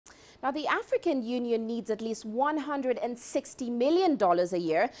Now, the African Union needs at least $160 million a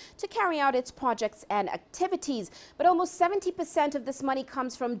year to carry out its projects and activities. But almost 70% of this money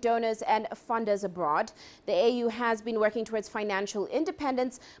comes from donors and funders abroad. The AU has been working towards financial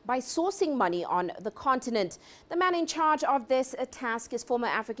independence by sourcing money on the continent. The man in charge of this task is former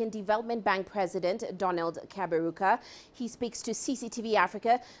African Development Bank President Donald Kaberuka. He speaks to CCTV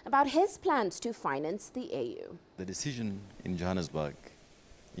Africa about his plans to finance the AU. The decision in Johannesburg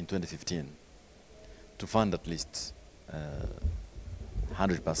in 2015 to fund at least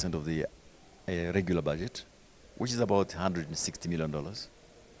 100% of the regular budget, which is about $160 million,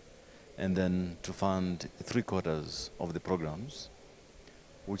 and then to fund 3/4 of the programs,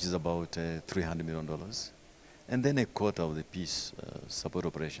 which is about $300 million, and then 1/4 of the peace support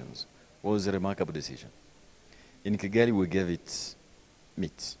operations, was a remarkable decision. In Kigali, we gave it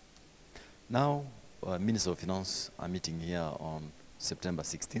meat. Now, Minister of Finance are meeting here on September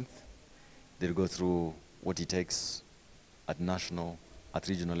 16th. They'll go through what it takes at national, at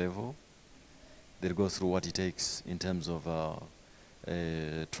regional level. They'll go through what it takes in terms of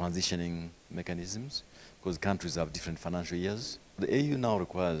transitioning mechanisms, because countries have different financial years. The AU now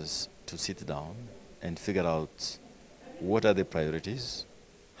requires to sit down and figure out what are the priorities,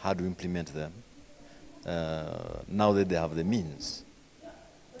 how to implement them, now that they have the means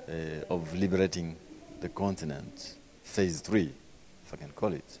of liberating the continent, phase 3, if I can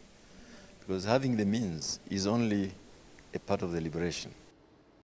call it. Because having the means is only a part of the liberation.